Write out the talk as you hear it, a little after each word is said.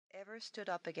ever stood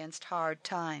up against hard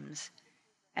times,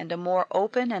 and a more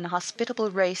open and hospitable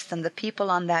race than the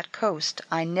people on that coast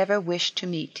I never wished to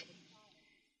meet.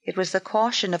 It was the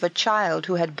caution of a child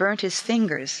who had burnt his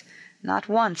fingers, not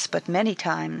once but many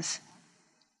times.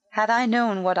 Had I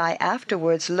known what I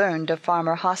afterwards learned of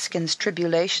Farmer Hoskins'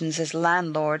 tribulations as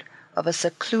landlord of a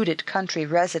secluded country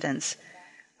residence,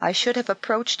 I should have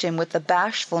approached him with the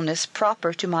bashfulness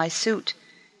proper to my suit,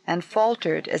 and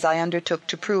faltered as I undertook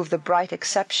to prove the bright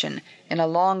exception in a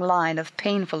long line of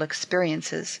painful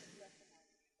experiences.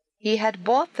 He had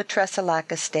bought the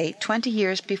Tressilac estate 20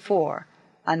 years before,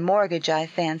 on mortgage, I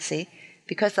fancy,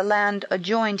 because the land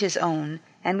adjoined his own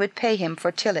and would pay him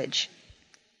for tillage.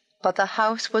 But the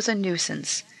house was a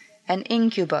nuisance, an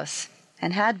incubus,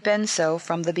 and had been so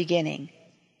from the beginning.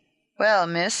 "Well,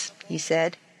 miss," he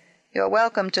said, "you're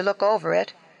welcome to look over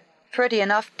it. Pretty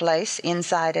enough place,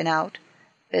 inside and out.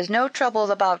 There's no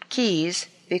trouble about keys,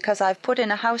 because I've put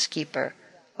in a housekeeper,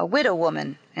 a widow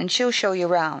woman, and she'll show you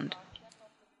round.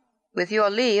 With your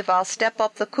leave, I'll step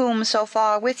up the coombe so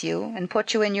far with you, and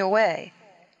put you in your way."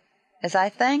 As I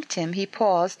thanked him, he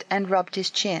paused and rubbed his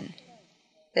chin.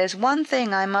 "There's one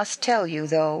thing I must tell you,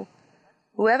 though.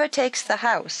 Whoever takes the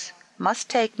house must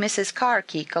take Mrs.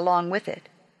 Carkeek along with it."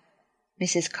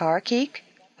 "Mrs. Carkeek?"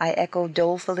 I echoed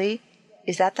dolefully.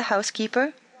 "Is that the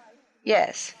housekeeper?"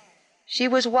 "Yes. She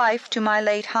was wife to my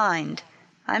late hind.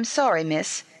 I'm sorry,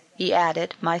 miss," he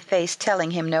added, my face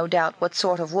telling him no doubt what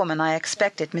sort of woman I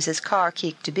expected Mrs.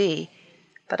 Carkeek to be,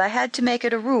 "but I had to make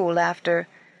it a rule after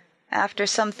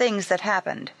some things that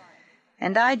happened.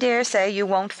 And I dare say you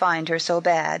won't find her so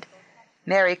bad.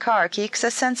 Mary Carkeek's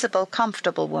a sensible,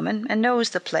 comfortable woman, and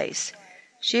knows the place.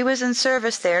 She was in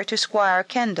service there to Squire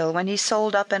Kendall when he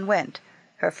sold up and went.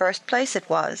 Her first place it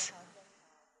was."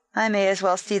 "I may as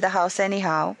well see the house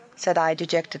anyhow," said I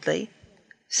dejectedly.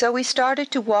 So we started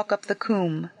to walk up the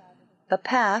coombe. The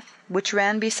path, which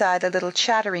ran beside a little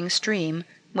chattering stream,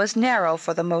 was narrow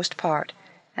for the most part,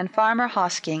 and Farmer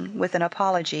Hosking, with an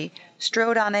apology,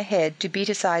 strode on ahead to beat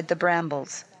aside the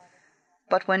brambles.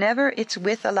 But whenever its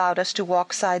width allowed us to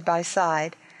walk side by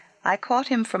side, I caught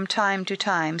him from time to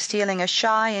time stealing a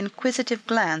shy, inquisitive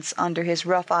glance under his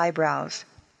rough eyebrows.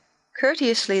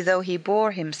 Courteously though he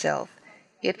bore himself,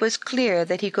 it was clear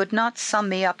that he could not sum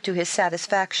me up to his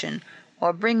satisfaction,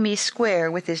 or bring me square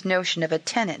with his notion of a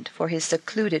tenant for his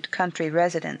secluded country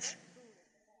residence.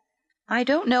 I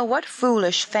don't know what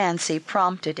foolish fancy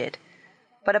prompted it,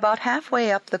 but about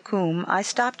halfway up the coombe I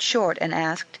stopped short and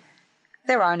asked,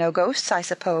 "There are no ghosts, I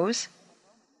suppose?"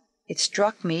 It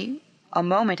struck me, a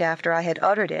moment after I had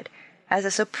uttered it, as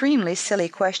a supremely silly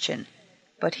question,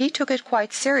 but he took it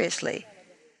quite seriously.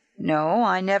 "No,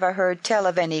 I never heard tell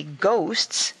of any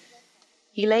ghosts."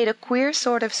 He laid a queer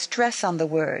sort of stress on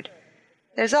the word.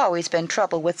 "There's always been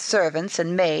trouble with servants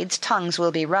and maids, tongues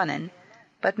will be running.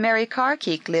 But Mary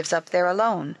Carkeek lives up there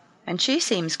alone, and she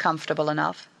seems comfortable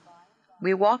enough."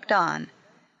 We walked on.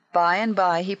 By and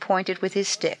by he pointed with his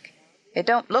stick. "It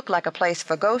don't look like a place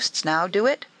for ghosts now, do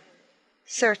it?"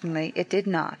 Certainly it did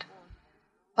not.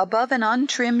 Above an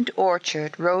untrimmed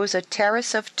orchard rose a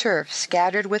terrace of turf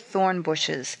scattered with thorn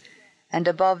bushes, and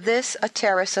above this a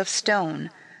terrace of stone,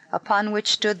 upon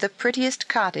which stood the prettiest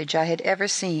cottage I had ever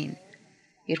seen.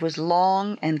 It was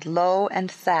long and low and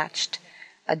thatched.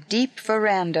 A deep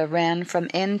veranda ran from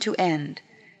end to end.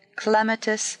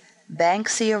 Clematis,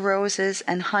 banksia roses,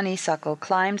 and honeysuckle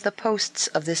climbed the posts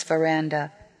of this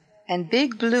veranda, and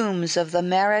big blooms of the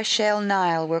Maraschel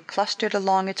Nile were clustered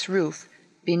along its roof,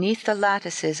 beneath the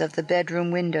lattices of the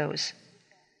bedroom windows.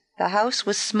 The house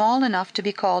was small enough to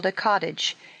be called a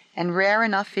cottage, and rare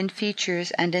enough in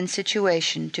features and in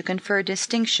situation to confer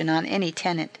distinction on any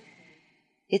tenant.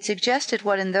 It suggested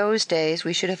what in those days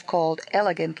we should have called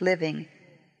elegant living,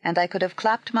 and I could have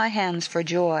clapped my hands for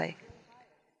joy.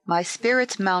 My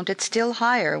spirits mounted still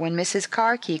higher when Mrs.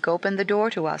 Carkeek opened the door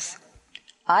to us.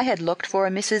 I had looked for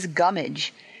a Mrs.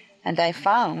 Gummidge, and I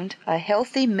found a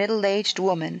healthy middle-aged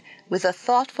woman with a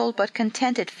thoughtful but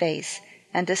contented face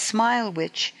and a smile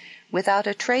which, without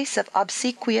a trace of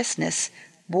obsequiousness,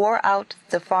 bore out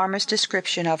the farmer's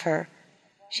description of her.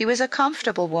 She was a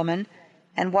comfortable woman,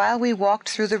 and while we walked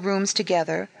through the rooms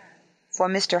together, for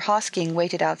Mr. Hosking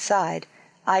waited outside,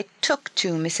 I took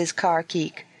to Mrs.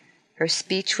 Carkeek. Her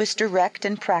speech was direct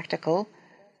and practical.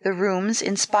 The rooms,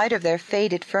 in spite of their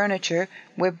faded furniture,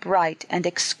 were bright and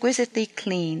exquisitely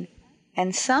clean,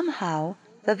 and somehow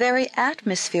the very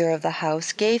atmosphere of the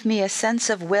house gave me a sense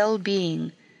of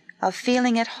well-being, of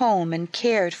feeling at home and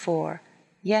cared for,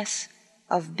 yes,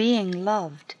 of being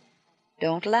loved.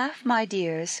 Don't laugh, my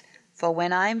dears, for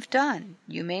when I'm done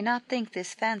you may not think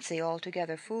this fancy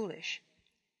altogether foolish.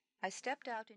 I stepped out